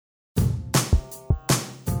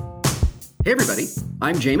Hey everybody,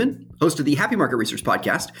 I'm Jamin, host of the Happy Market Research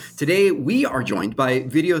Podcast. Today we are joined by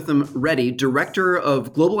Vidyatham Reddy, Director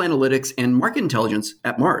of Global Analytics and Market Intelligence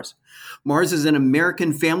at Mars. Mars is an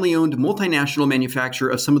American family-owned multinational manufacturer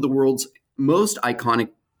of some of the world's most iconic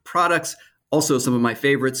products, also some of my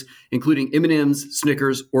favorites, including M&M's,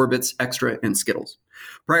 Snickers, Orbitz, Extra, and Skittles.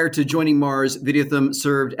 Prior to joining Mars, Vidyatham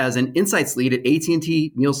served as an insights lead at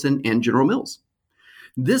AT&T, Nielsen, and General Mills.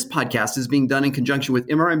 This podcast is being done in conjunction with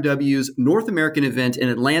MRMW's North American event in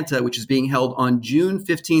Atlanta, which is being held on June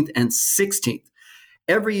 15th and 16th.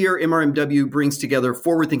 Every year, MRMW brings together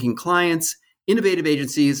forward-thinking clients, innovative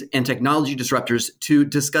agencies, and technology disruptors to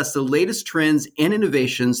discuss the latest trends and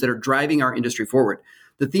innovations that are driving our industry forward.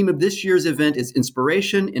 The theme of this year's event is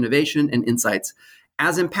inspiration, innovation, and insights.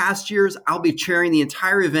 As in past years, I'll be chairing the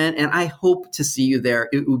entire event, and I hope to see you there.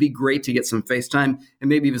 It would be great to get some FaceTime and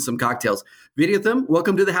maybe even some cocktails. Vidyatham,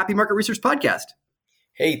 welcome to the Happy Market Research Podcast.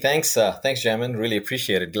 Hey, thanks, Jamin. Really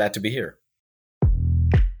appreciate it. Glad to be here.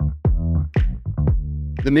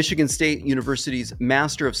 The Michigan State University's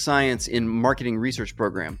Master of Science in Marketing Research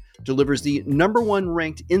program delivers the #1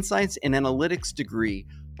 ranked Insights and Analytics degree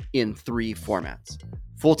in 3 formats: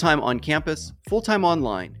 full-time on campus, full-time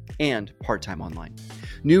online, and part-time online.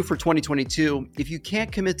 New for 2022, if you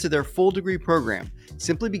can't commit to their full degree program,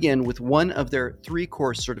 simply begin with one of their 3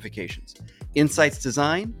 course certifications: Insights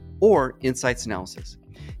Design or Insights Analysis.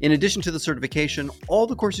 In addition to the certification, all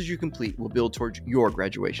the courses you complete will build towards your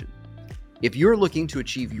graduation. If you're looking to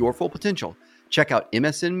achieve your full potential, check out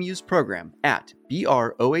MSMU's program at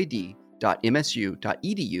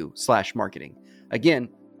broad.msu.edu/marketing. Again,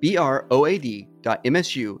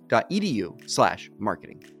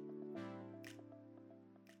 broad.msu.edu/marketing.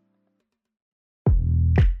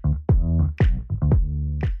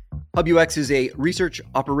 HubUX is a research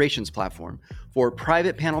operations platform for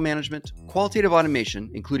private panel management, qualitative automation,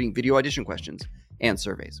 including video audition questions, and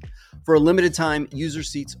surveys. For a limited time, user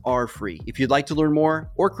seats are free. If you'd like to learn more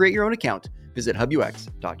or create your own account, visit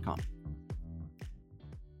hubux.com.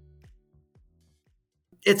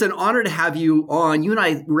 It's an honor to have you on. You and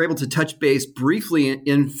I were able to touch base briefly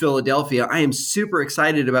in Philadelphia. I am super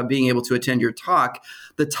excited about being able to attend your talk.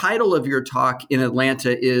 The title of your talk in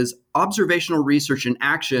Atlanta is Observational Research in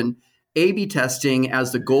Action, A/B Testing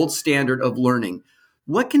as the Gold Standard of Learning.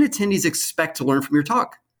 What can attendees expect to learn from your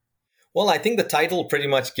talk? Well, I think the title pretty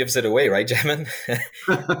much gives it away, right, Jamin?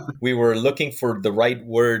 We were looking for the right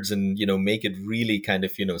words and, make it really kind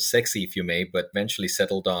of, sexy, if you may, but eventually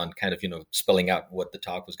settled on kind of, spelling out what the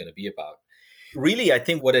talk was going to be about. Really, I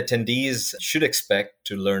think what attendees should expect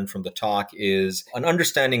to learn from the talk is an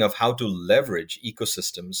understanding of how to leverage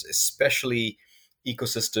ecosystems, especially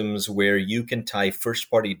ecosystems where you can tie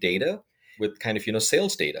first-party data with kind of,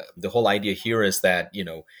 sales data. The whole idea here is that,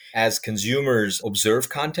 as consumers observe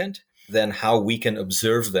content, then how we can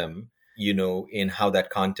observe them, in how that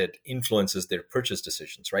content influences their purchase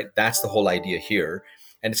decisions, right? That's the whole idea here.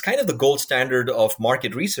 And it's kind of the gold standard of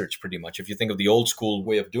market research, pretty much. If you think of the old school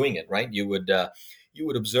way of doing it, right? You would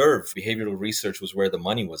observe behavioral research was where the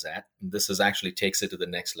money was at. And this actually takes it to the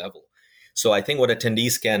next level. So I think what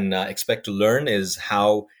attendees can expect to learn is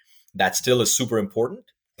how that still is super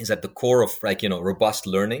important, is at the core of robust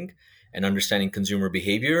learning and understanding consumer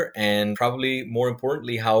behavior, and probably more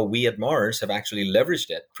importantly, how we at Mars have actually leveraged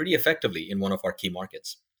it pretty effectively in one of our key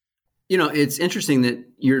markets. It's interesting that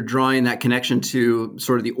you're drawing that connection to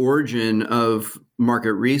sort of the origin of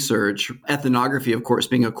market research. Ethnography, of course,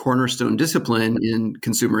 being a cornerstone discipline in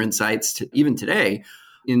consumer insights even today.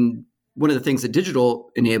 One of the things that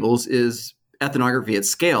digital enables is ethnography at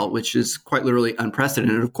scale, which is quite literally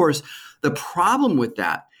unprecedented. And of course, the problem with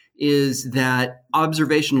that is that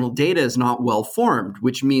observational data is not well formed,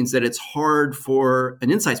 which means that it's hard for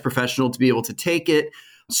an insights professional to be able to take it,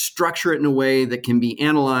 structure it in a way that can be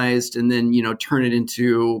analyzed, and then, turn it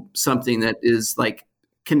into something that is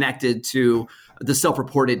connected to the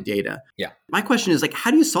self-reported data. Yeah. My question is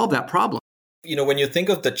how do you solve that problem? When you think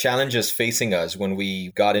of the challenges facing us when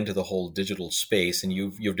we got into the whole digital space, and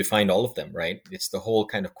you've defined all of them, right? It's the whole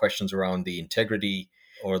kind of questions around the integrity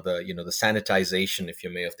or the sanitization, if you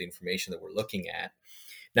may, of the information that we're looking at.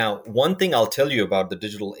 Now, one thing I'll tell you about the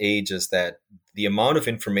digital age is that the amount of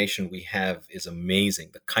information we have is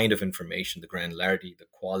amazing. The kind of information, the granularity, the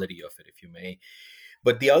quality of it, if you may.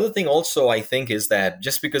 But the other thing also, I think, is that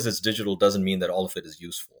just because it's digital doesn't mean that all of it is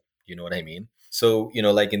useful. You know what I mean? So,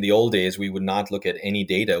 like in the old days, we would not look at any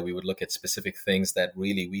data. We would look at specific things that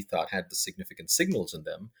really we thought had the significant signals in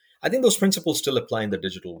them. I think those principles still apply in the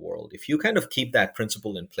digital world. If you kind of keep that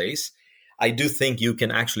principle in place, I do think you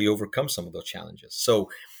can actually overcome some of those challenges.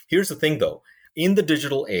 So here's the thing, though. In the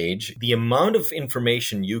digital age, the amount of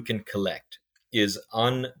information you can collect is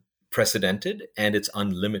unprecedented and it's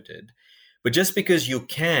unlimited. But just because you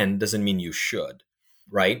can doesn't mean you should,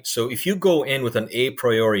 right? So if you go in with an a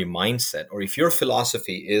priori mindset, or if your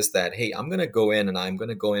philosophy is that, hey, I'm going to go in and I'm going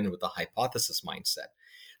to go in with a hypothesis mindset,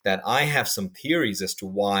 that I have some theories as to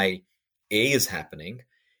why A is happening,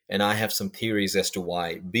 and I have some theories as to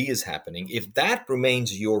why B is happening. If that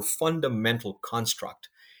remains your fundamental construct,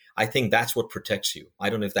 I think that's what protects you. I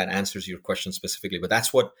don't know if that answers your question specifically, but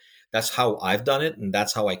that's how I've done it, and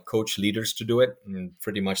that's how I coach leaders to do it, and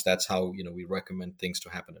pretty much that's how we recommend things to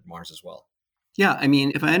happen at Mars as well. Yeah, I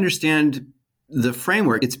mean, if I understand the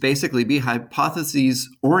framework, it's basically be hypotheses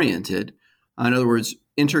oriented. In other words,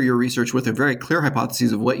 enter your research with a very clear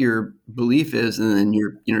hypothesis of what your belief is, and then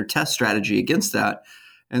your test strategy against that,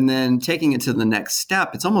 and then taking it to the next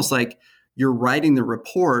step. It's almost like you're writing the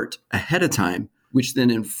report ahead of time, which then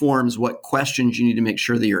informs what questions you need to make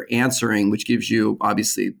sure that you're answering, which gives you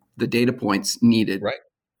obviously the data points needed. Right.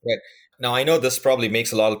 Now, I know this probably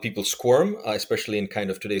makes a lot of people squirm, especially in kind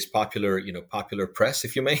of today's popular press,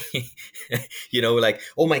 if you may. Like,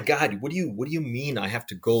 oh my God, what do you mean I have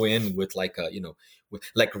to go in with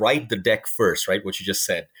write the deck first, right? What you just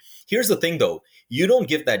said. Here's the thing, though. You don't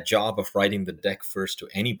give that job of writing the deck first to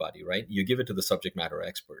anybody, right? You give it to the subject matter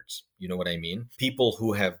experts. You know what I mean? People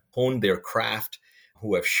who have honed their craft,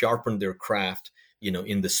 who have sharpened their craft,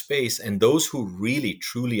 in the space, and those who really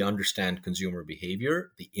truly understand consumer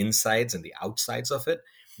behavior, the insides and the outsides of it,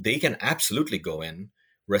 they can absolutely go in,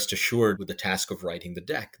 rest assured, with the task of writing the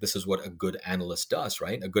deck. This is what a good analyst does,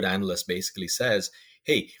 right? A good analyst basically says,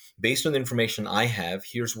 hey, based on the information I have,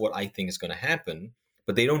 here's what I think is going to happen.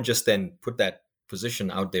 But they don't just then put that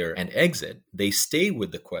position out there and exit. They stay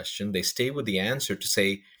with the question, they stay with the answer to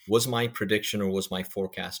say, was my prediction or was my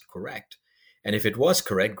forecast correct? And if it was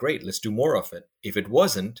correct, great, let's do more of it. If it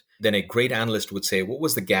wasn't, then a great analyst would say, what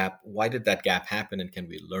was the gap? Why did that gap happen? And can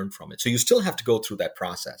we learn from it? So you still have to go through that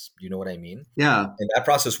process. You know what I mean? Yeah. And that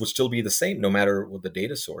process would still be the same no matter what the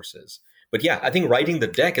data source is. But yeah, I think writing the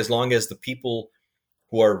deck, as long as the people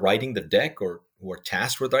who are writing the deck or who are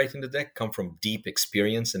tasked with writing the deck come from deep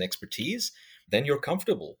experience and expertise, then you're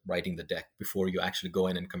comfortable writing the deck before you actually go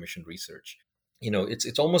in and commission research.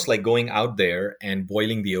 It's almost like going out there and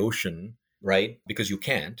boiling the ocean, right? Because you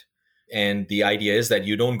can't. And the idea is that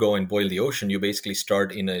you don't go and boil the ocean. You basically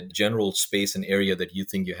start in a general space and area that you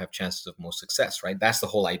think you have chances of most success, right? That's the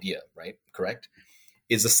whole idea, right? Correct?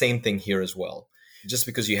 It's the same thing here as well. Just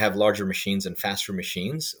because you have larger machines and faster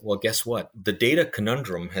machines, well, guess what? The data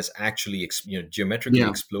conundrum has actually geometrically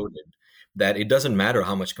exploded, that it doesn't matter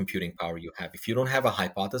how much computing power you have. If you don't have a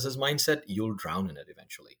hypothesis mindset, you'll drown in it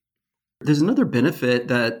eventually. There's another benefit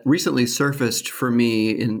that recently surfaced for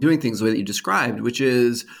me in doing things the way that you described, which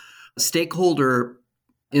is stakeholder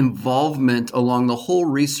involvement along the whole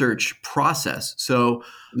research process. So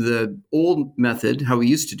the old method, how we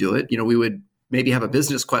used to do it, we would maybe have a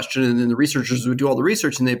business question and then the researchers would do all the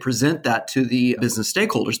research and they present that to the business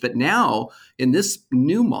stakeholders. But now in this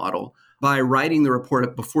new model, by writing the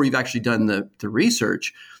report before you've actually done the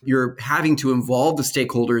research, you're having to involve the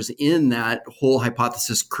stakeholders in that whole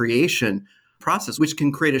hypothesis creation process, which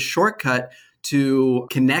can create a shortcut to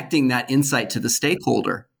connecting that insight to the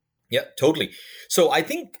stakeholder. Yeah, totally. So I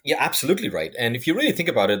think, absolutely right. And if you really think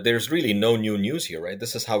about it, there's really no new news here, right?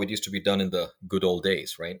 This is how it used to be done in the good old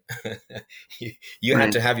days, right? You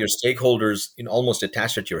had to have your stakeholders almost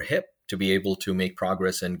attached at your hip to be able to make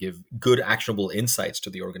progress and give good, actionable insights to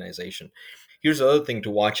the organization. Here's the other thing to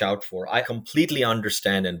watch out for. I completely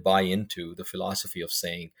understand and buy into the philosophy of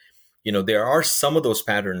saying, there are some of those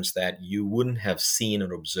patterns that you wouldn't have seen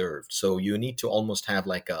or observed. So you need to almost have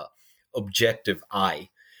like a objective eye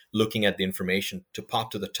looking at the information to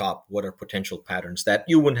pop to the top what are potential patterns that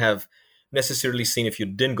you wouldn't have necessarily seen if you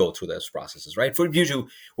didn't go through those processes, right?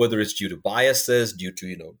 Whether it's due to biases, due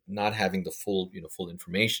to not having the full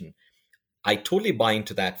information. I totally buy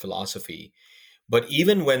into that philosophy. But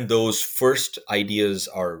even when those first ideas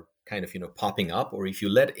are kind of popping up, or if you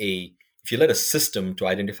let a system to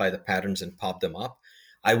identify the patterns and pop them up,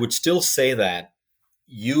 I would still say that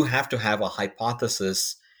you have to have a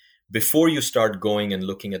hypothesis before you start going and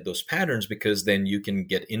looking at those patterns, because then you can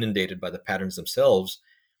get inundated by the patterns themselves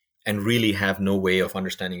and really have no way of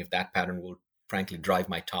understanding if that pattern will frankly drive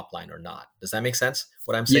my top line or not. Does that make sense,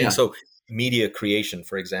 what I'm saying? Yeah. So media creation,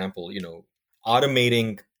 for example,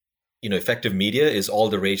 automating, effective media is all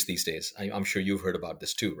the rage these days. I'm sure you've heard about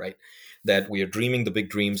this too, right? That we are dreaming the big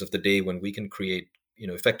dreams of the day when we can create,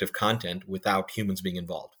 effective content without humans being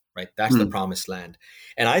involved. Right, that's the promised land,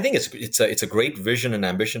 and I think it's a great vision and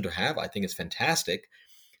ambition to have. I think it's fantastic,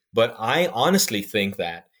 But I honestly think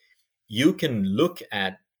that you can look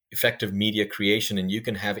at effective media creation and you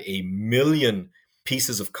can have a million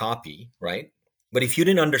pieces of copy, right? But if you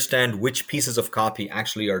didn't understand which pieces of copy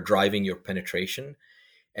actually are driving your penetration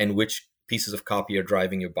and which pieces of copy are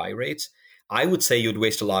driving your buy rates, I would say you'd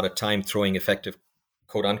waste a lot of time throwing effective,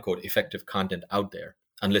 quote unquote, effective content out there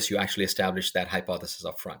unless you actually establish that hypothesis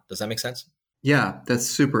up front. Does that make sense? Yeah, that's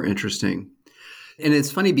super interesting. And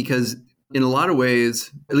it's funny because in a lot of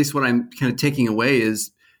ways, at least what I'm kind of taking away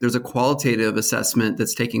is there's a qualitative assessment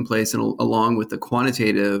that's taking place along with the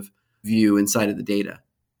quantitative view inside of the data.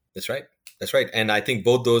 That's right. That's right. And I think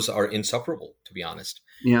both those are inseparable, to be honest.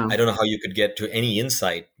 Yeah. I don't know how you could get to any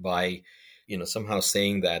insight by, somehow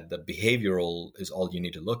saying that the behavioral is all you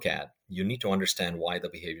need to look at. You need to understand why the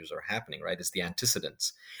behaviors are happening, right? It's the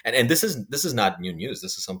antecedents. And this is not new news.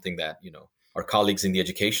 This is something that, our colleagues in the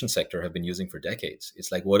education sector have been using for decades.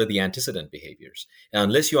 It's like, what are the antecedent behaviors? And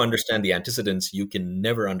unless you understand the antecedents, you can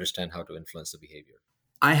never understand how to influence the behavior.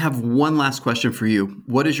 I have one last question for you.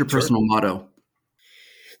 What is your personal motto?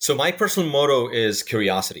 So my personal motto is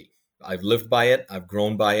curiosity. I've lived by it. I've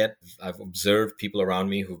grown by it. I've observed people around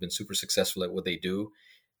me who've been super successful at what they do,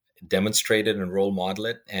 demonstrate it and role model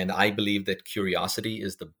it. And I believe that curiosity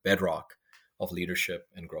is the bedrock of leadership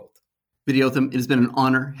and growth. Vidyotham, it has been an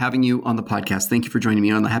honor having you on the podcast. Thank you for joining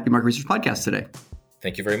me on the Happy Market Research podcast today.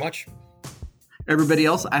 Thank you very much. Everybody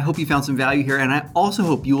else, I hope you found some value here. And I also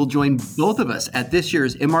hope you will join both of us at this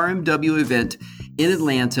year's MRMW event in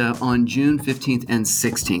Atlanta on June 15th and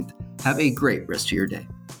 16th. Have a great rest of your day.